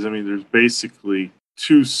these days. There's basically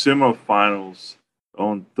 2 semifinals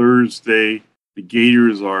on Thursday. The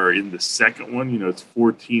Gators are in the second one. It's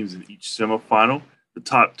 4 teams in each semifinal. The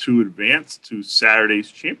top 2 advance to Saturday's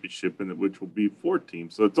championship, which will be 4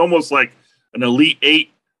 teams. So it's almost like an Elite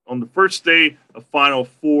 8 on the first day, a Final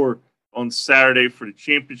 4 on Saturday for the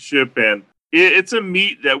championship. And it's a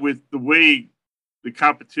meet that, with the way the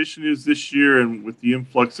competition is this year and with the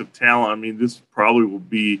influx of talent, this probably will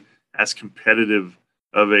be as competitive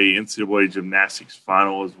of a NCAA gymnastics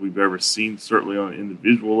final as we've ever seen, certainly on an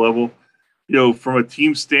individual level. From a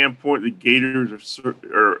team standpoint, the Gators are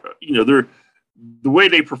they're, the way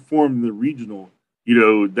they perform in the regional,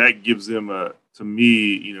 that gives them to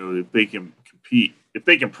me, if they can compete, if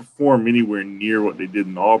they can perform anywhere near what they did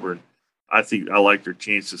in Auburn, I think I like their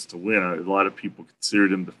chances to win. A lot of people consider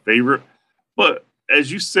them the favorite, but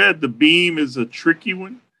as you said, the beam is a tricky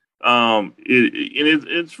one.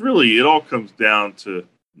 It's really, it all comes down to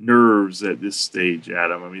nerves at this stage,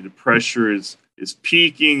 Adam. The pressure is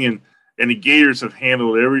peaking, and the Gators have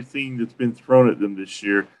handled everything that's been thrown at them this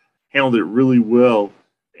year, handled it really well.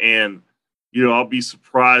 And, I'll be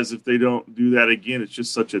surprised if they don't do that again. It's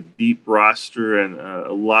just such a deep roster and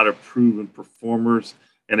a lot of proven performers.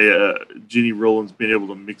 And Jenny Rowland's been able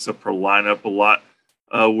to mix up her lineup a lot.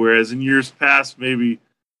 Whereas in years past, maybe,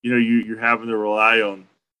 you're having to rely on,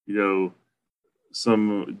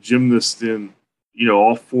 some gymnasts in,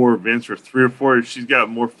 all 4 events or 3 or 4. She's got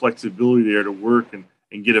more flexibility there to work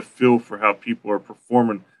and get a feel for how people are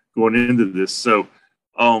performing going into this. So,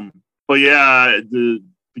 but yeah, the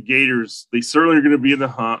Gators, they certainly are going to be in the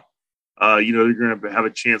hunt. They're going to have a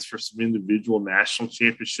chance for some individual national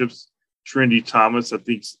championships. Trinity Thomas, I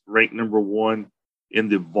think, is ranked number 1 in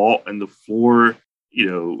the vault and the floor.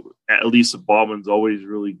 Lisa Baldwin's always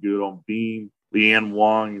really good on beam. Leanne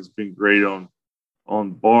Wong has been great on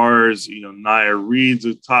bars. Nia Reed's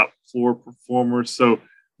a top floor performer. So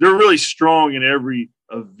they're really strong in every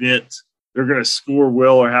event. They're going to score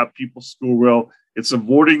well or have people score well. It's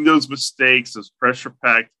avoiding those mistakes, those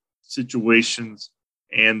pressure-packed situations,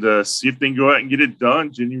 and see if they can go out and get it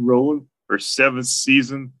done. Jenny Rowland, her 7th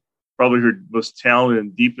season, probably her most talented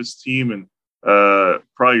and deepest team, and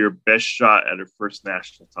probably your best shot at her first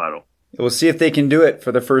national title. We'll see if they can do it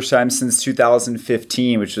for the first time since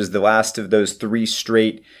 2015, which was the last of those 3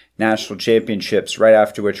 straight national championships, right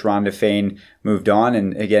after which Rhonda Fane moved on.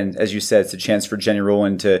 And again, as you said, it's a chance for Jenny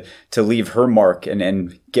Rowland to leave her mark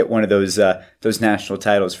and get one of those national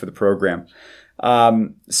titles for the program.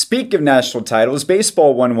 Speak of national titles,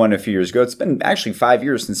 baseball won one a few years ago. It's been actually 5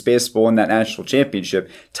 years since baseball won that national championship.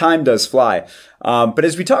 Time does fly. But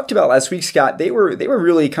as we talked about last week, Scott, they were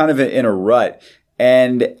really kind of in a rut.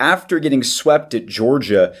 And after getting swept at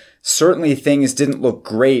Georgia, certainly things didn't look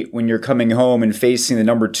great when you're coming home and facing the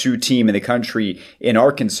number 2 team in the country in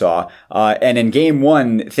Arkansas. And in game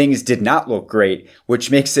 1, things did not look great,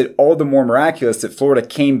 which makes it all the more miraculous that Florida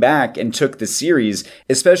came back and took the series,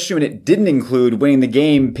 especially when it didn't include winning the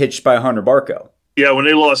game pitched by Hunter Barco. Yeah, when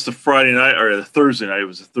they lost the Friday night or the Thursday night, it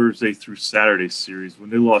was a Thursday through Saturday series.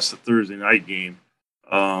 When they lost the Thursday night game,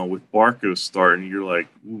 with Barco starting, you're like,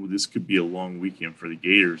 ooh, this could be a long weekend for the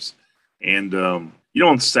Gators. And,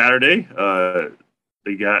 on Saturday,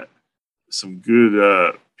 they got some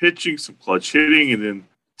good pitching, some clutch hitting. And then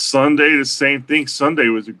Sunday, the same thing. Sunday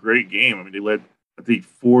was a great game. I mean, they led, I think,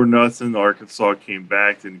 4-0. Arkansas came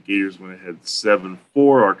back. Then the Gators went ahead 7-4.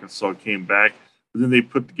 Arkansas came back. But then they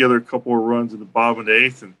put together a couple of runs in the bottom of the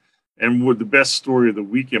 8th. And what the best story of the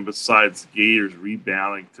weekend, besides the Gators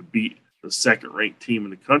rebounding to beat the second-ranked team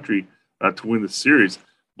in the country to win the series,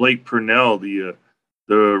 Blake Purnell, the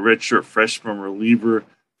redshirt freshman reliever.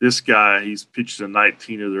 This guy, he's pitched in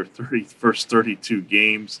 19 of their first 32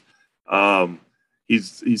 games.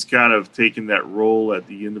 He's kind of taken that role at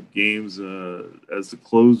the end of games as the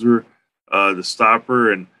closer, the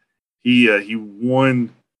stopper, and he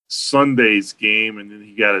won Sunday's game, and then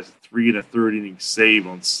he got a 3 1/3 inning save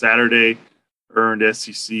on Saturday, earned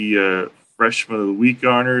SEC Freshman of the Week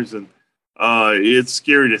honors, and it's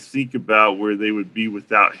scary to think about where they would be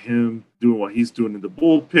without him doing what he's doing in the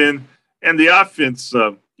bullpen. And the offense,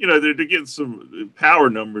 they're getting some power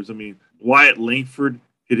numbers. I mean, Wyatt Langford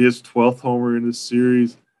hit his 12th homer in this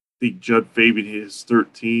series. I think Judd Fabian hit his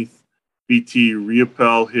 13th. BT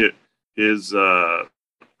Riopel hit his,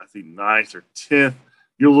 9th or 10th.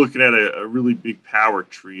 You're looking at a really big power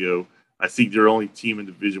trio. I think they're only team in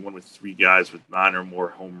Division I with 3 guys with 9 or more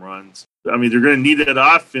home runs. I mean, they're going to need that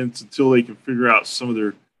offense until they can figure out some of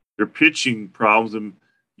their pitching problems. And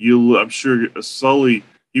I'm sure Sully,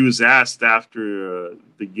 he was asked after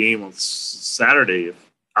the game on Saturday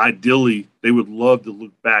if ideally they would love to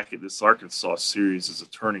look back at this Arkansas series as a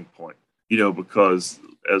turning point, because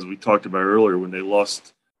as we talked about earlier, when they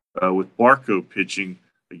lost with Barco pitching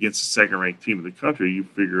against the second-ranked team in the country, you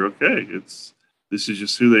figure, okay, this is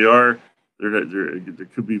just who they are. There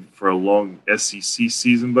could be for a long SEC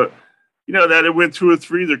season, but that it went 2 or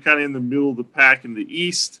 3. They're kind of in the middle of the pack in the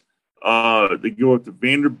East. They go up to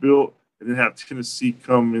Vanderbilt and then have Tennessee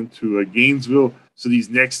come into Gainesville. So these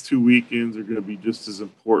next 2 weekends are going to be just as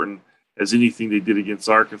important as anything they did against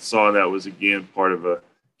Arkansas. And that was, again, part of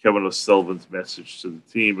Kevin O'Sullivan's message to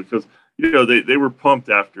the team because, they were pumped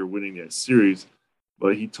after winning that series.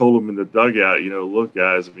 But he told them in the dugout, look,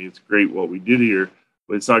 guys, I mean, it's great what we did here,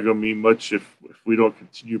 but it's not going to mean much if we don't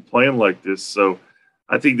continue playing like this. So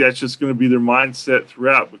I think that's just going to be their mindset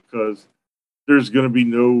throughout because there's going to be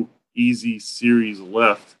no easy series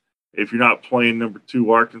left. If you're not playing number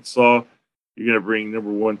 2 Arkansas, you're going to bring number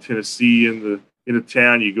 1 Tennessee into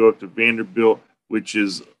town. You go up to Vanderbilt, which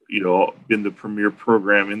is been the premier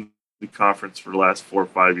program in the conference for the last 4 or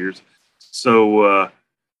 5 years. So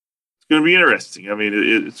it's going to be interesting. I mean,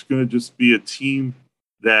 it's going to just be a team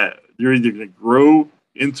that they're either going to grow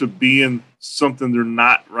into being something they're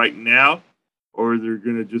not right now, or they're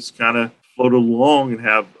going to just kind of float along and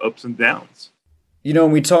have ups and downs.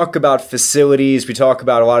 When we talk about facilities, we talk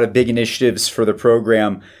about a lot of big initiatives for the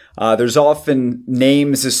program. There's often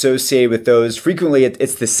names associated with those. Frequently,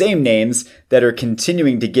 it's the same names that are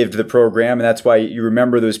continuing to give to the program, and that's why you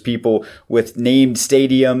remember those people with named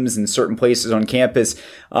stadiums and certain places on campus.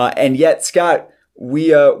 And yet, Scott,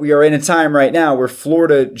 we are in a time right now where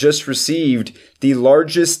Florida just received the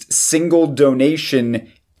largest single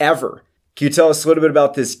donation ever. Can you tell us a little bit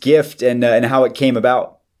about this gift and how it came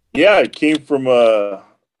about? Yeah, it came from a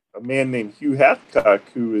man named Hugh Hathcock,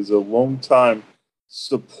 who is a longtime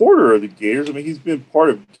supporter of the Gators. I mean, he's been part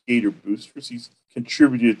of Gator Boosters. He's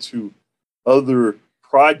contributed to other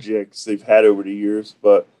projects they've had over the years.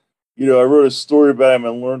 But, I wrote a story about him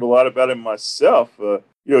and learned a lot about him myself.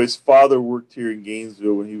 His father worked here in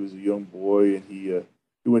Gainesville when he was a young boy, and he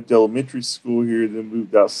went to elementary school here, then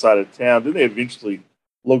moved outside of town. Then they eventually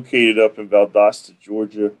located up in Valdosta,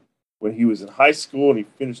 Georgia. when he was in high school, and he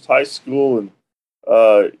finished high school and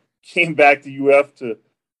came back to UF to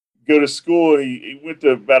go to school. And he went to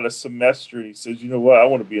about a semester, and he says, you know what, I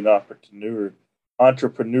want to be an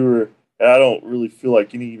entrepreneur, and I don't really feel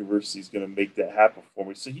like any university is going to make that happen for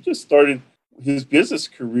me. So he just started his business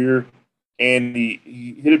career, and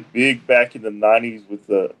he hit it big back in the 90s with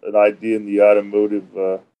an idea in the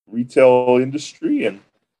automotive retail industry. And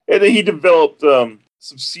then he developed some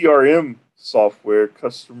CRM software,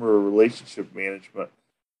 customer relationship management,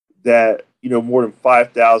 that, more than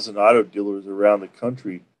 5,000 auto dealers around the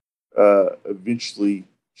country eventually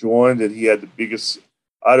joined. And he had the biggest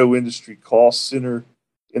auto industry call center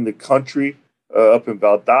in the country up in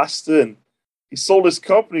Valdosta. And he sold his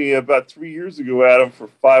company about 3 years ago, Adam, for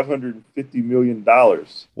 $550 million.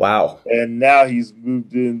 Wow. And now he's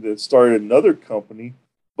moved in and started another company.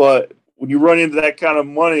 But when you run into that kind of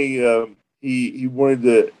money, he wanted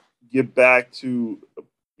to get back to,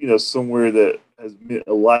 somewhere that has meant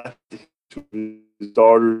a lot to his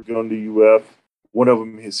daughter going to UF. One of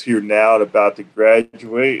them is here now and about to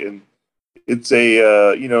graduate. And it's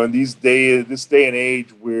in this day and age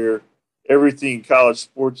where everything in college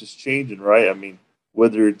sports is changing, right? I mean,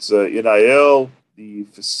 whether it's NIL, the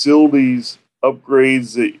facilities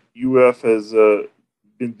upgrades that UF has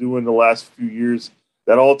been doing the last few years,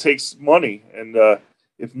 that all takes money. And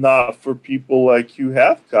if not for people like Hugh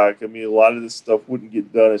Hathcock, I mean, a lot of this stuff wouldn't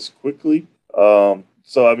get done as quickly.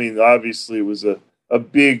 So, I mean, obviously it was a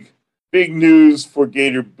big news for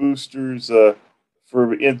Gator boosters,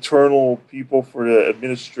 for internal people, for the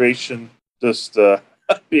administration. Just a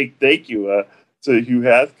big thank you to Hugh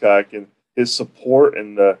Hathcock and his support.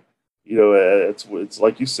 And, it's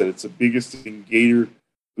like you said, it's the biggest in Gator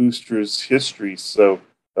boosters history. So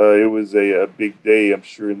it was a big day, I'm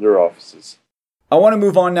sure, in their offices. I want to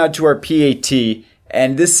move on now to our PAT,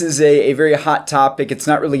 and this is a very hot topic. It's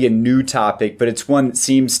not really a new topic, but it's one that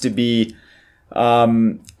seems to be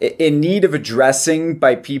in need of addressing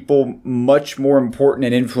by people much more important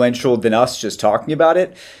and influential than us just talking about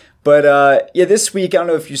it. But this week, I don't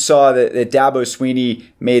know if you saw that Dabo Swinney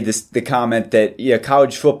made the comment that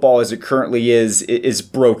college football as it currently is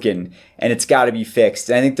broken and it's got to be fixed.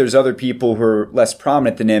 And I think there's other people who are less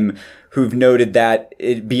prominent than him who've noted that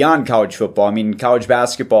beyond college football, I mean, college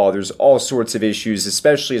basketball, there's all sorts of issues,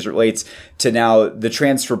 especially as it relates to now the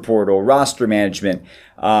transfer portal, roster management,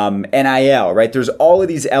 NIL, right? There's all of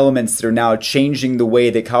these elements that are now changing the way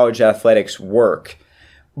that college athletics work.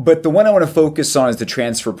 But the one I want to focus on is the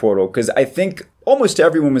transfer portal, because I think almost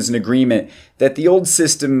everyone was in agreement that the old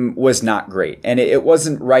system was not great. And it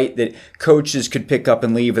wasn't right that coaches could pick up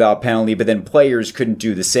and leave without penalty, but then players couldn't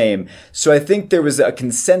do the same. So I think there was a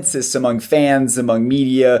consensus among fans, among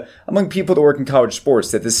media, among people that work in college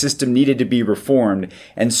sports that the system needed to be reformed.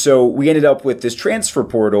 And so we ended up with this transfer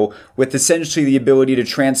portal with essentially the ability to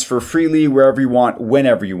transfer freely wherever you want,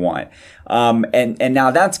 whenever you want. And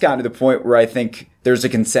now that's gotten to the point where I think there's a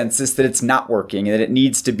consensus that it's not working and that it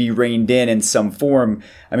needs to be reined in some form.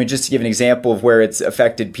 I mean, just to give an example of where it's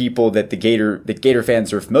affected people that the Gator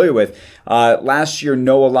fans are familiar with. Last year,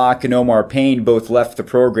 Noah Locke and Omar Payne both left the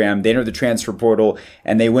program. They entered the transfer portal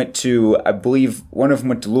and they went to, I believe, one of them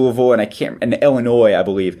went to Louisville and Illinois, I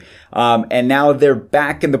believe. And now they're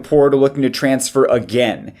back in the portal looking to transfer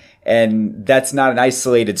again. And that's not an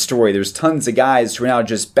isolated story. There's tons of guys who are now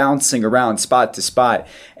just bouncing around spot to spot.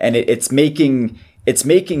 And it's making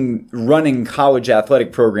running college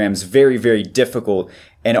athletic programs very, very difficult.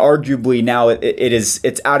 And arguably now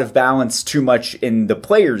it's out of balance too much in the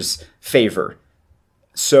players' favor.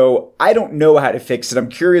 So I don't know how to fix it. I'm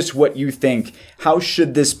curious what you think. How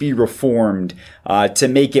should this be reformed to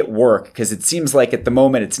make it work? Because it seems like at the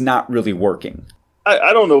moment it's not really working.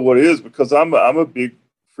 I don't know what it is, because I'm a big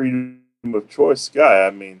freedom of choice guy.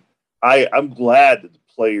 I mean, I'm glad that the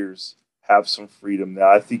players have some freedom now.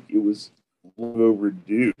 I think it was long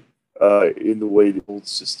overdue in the way the old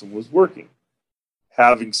system was working.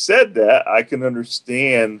 Having said that, I can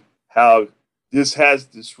understand how this has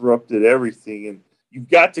disrupted everything, and you've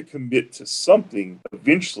got to commit to something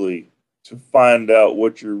eventually to find out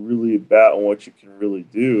what you're really about and what you can really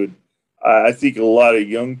do. And I think a lot of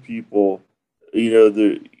young people,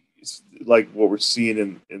 like what we're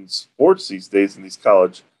seeing in sports these days in these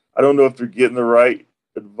college, I don't know if they're getting the right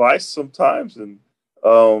advice sometimes. And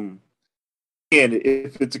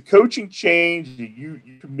if it's a coaching change, you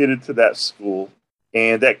committed to that school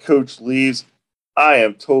and that coach leaves, I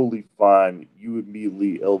am totally fine. You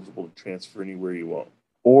immediately eligible to transfer anywhere you want.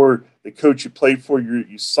 Or the coach you played for,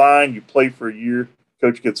 you sign, you play for a year,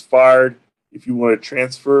 coach gets fired. If you want to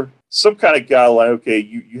transfer, some kind of guideline, okay,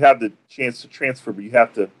 you have the chance to transfer, but you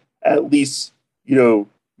have to at least,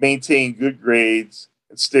 maintain good grades,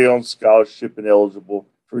 and stay on scholarship and eligible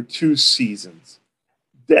for 2 seasons.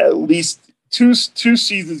 That at least two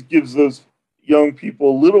seasons gives those young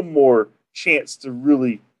people a little more chance to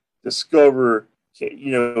really discover,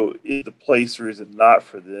 is the place or is it not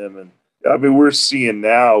for them? And I mean, we're seeing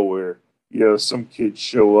now where, some kids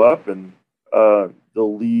show up and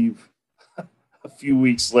they'll leave a few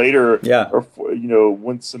weeks later or,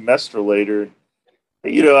 1 semester later.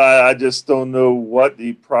 I just don't know what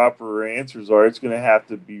the proper answers are. It's going to have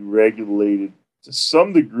to be regulated to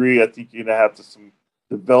some degree. I think you're going to have to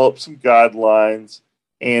develop some guidelines.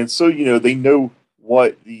 And so, they know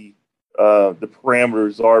what the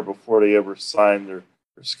parameters are before they ever sign their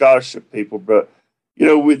scholarship paper. But,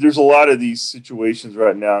 there's a lot of these situations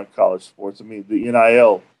right now in college sports. I mean, the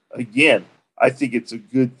NIL, again, I think it's a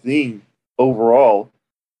good thing overall,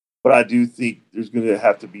 but I do think there's going to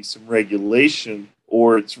have to be some regulation,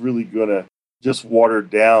 or it's really going to just water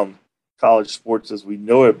down college sports as we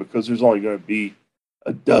know it, because there's only going to be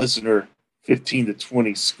a dozen or 15 to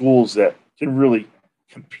 20 schools that can really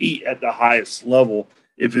compete at the highest level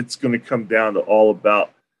if it's going to come down to all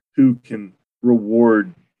about who can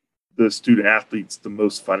reward the student athletes the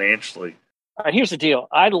most financially. Here's the deal.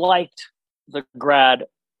 I liked the grad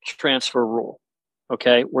transfer rule,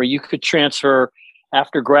 okay, where you could transfer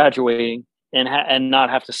after graduating and not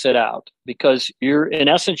have to sit out, because you're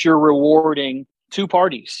rewarding 2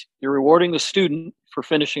 parties. You're rewarding the student for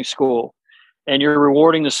finishing school, and you're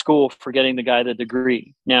rewarding the school for getting the guy the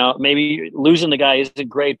degree. Now, maybe losing the guy isn't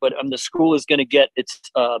great, but the school is going to get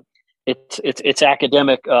its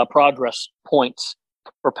academic progress points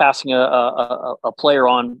for passing a player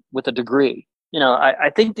on with a degree.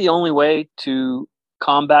 I think the only way to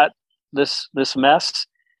combat this mess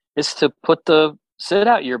is to put the sit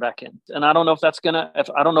out year back in. And I don't know if that's going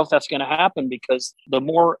to happen, because the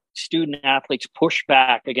more student athletes push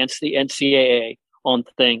back against the NCAA on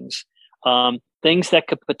things that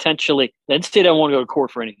could potentially, the NCAA don't want to go to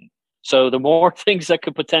court for anything. So the more things that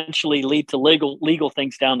could potentially lead to legal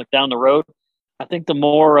things down the road, I think the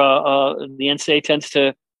more the NCAA tends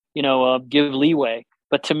to, give leeway.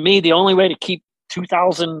 But to me, the only way to keep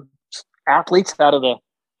 2,000 athletes out of the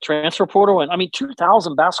transfer portal, and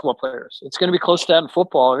 2,000 basketball players, it's going to be close to that in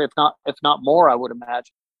football, if not more, I would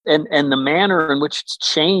imagine. And the manner in which it's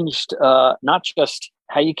changed, not just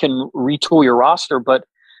how you can retool your roster, but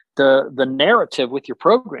the narrative with your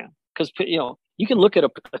program. Because you can look at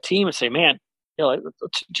a team and say, man,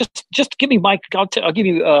 just give me Mike. I'll give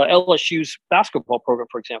you LSU's basketball program,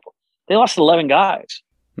 for example. They lost 11 guys.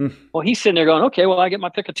 Well, he's sitting there going, okay, well, I get my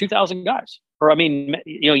pick of 2,000 guys. Or,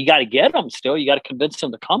 you got to get them still. You got to convince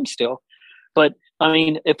them to come still. But,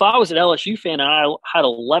 if I was an LSU fan and I had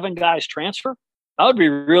 11 guys transfer, I would be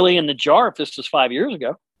really in the jar if this was 5 years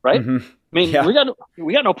ago, right? Mm-hmm. We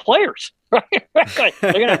got no players, right?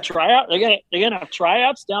 They're going to try out. They're going to have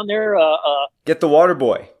tryouts down there. Get the water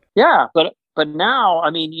boy. Yeah, but now,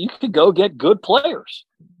 you could go get good players.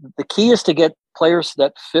 The key is to get players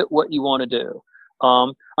that fit what you want to do.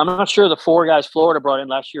 I'm not sure the 4 guys Florida brought in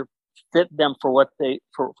last year fit them for what they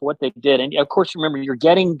did. And of course, remember, you're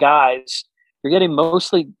getting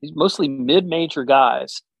mostly mid-major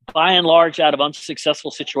guys, by and large, out of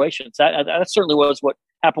unsuccessful situations. That certainly was what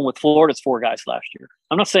happened with Florida's 4 guys last year.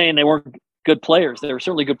 I'm not saying they weren't good players. They were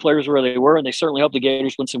certainly good players where they were, and they certainly helped the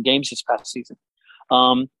Gators win some games this past season.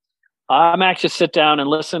 I'm actually sit down and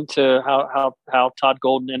listen to how Todd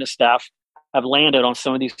Golden and his staff have landed on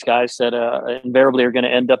some of these guys that invariably are going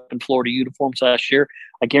to end up in Florida uniforms last year.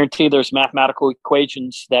 I guarantee there's mathematical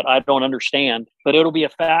equations that I don't understand, but it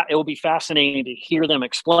will be fascinating to hear them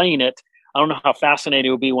explain it. I don't know how fascinating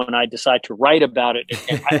it will be when I decide to write about it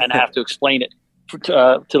and I have to explain it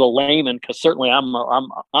to the layman, because certainly I'm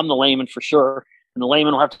the layman for sure, and the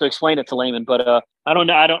layman will have to explain it to layman. But I don't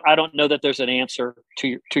know. I don't know that there's an answer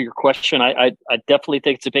to your question. I definitely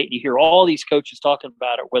think it's a debate. You hear all these coaches talking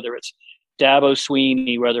about it, whether it's Dabo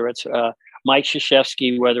Sweeney, whether it's Mike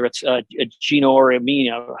Krzyzewski, whether it's Gino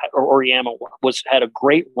Auriemma had a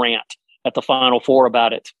great rant at the Final Four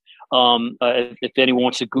about it. If anyone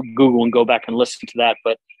wants to Google and go back and listen to that,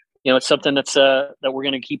 but it's something that we're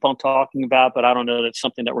going to keep on talking about. But I don't know that's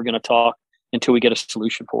something that we're going to talk until we get a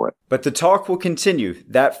solution for it. But the talk will continue.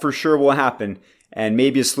 That for sure will happen, and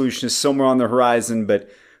maybe a solution is somewhere on the horizon. But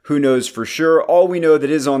who knows for sure? All we know that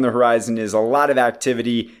is on the horizon is a lot of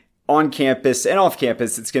activity on campus and off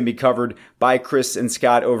campus. It's going to be covered by Chris and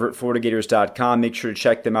Scott over at FloridaGators.com. Make sure to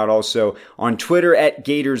check them out also on Twitter at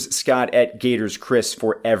Gators Scott, at Gators Chris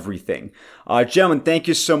for everything. Gentlemen, thank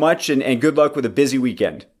you so much, and good luck with a busy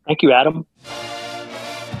weekend. Thank you, Adam.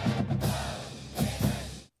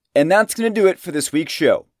 And that's going to do it for this week's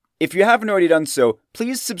show. If you haven't already done so,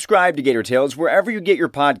 please subscribe to Gator Tales wherever you get your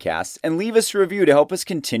podcasts and leave us a review to help us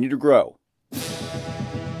continue to grow.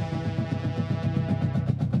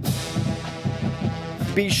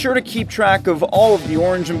 Be sure to keep track of all of the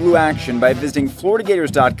orange and blue action by visiting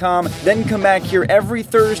FloridaGators.com, then come back here every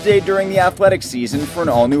Thursday during the athletic season for an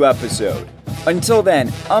all-new episode. Until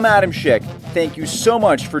then, I'm Adam Schick. Thank you so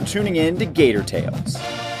much for tuning in to Gator Tales.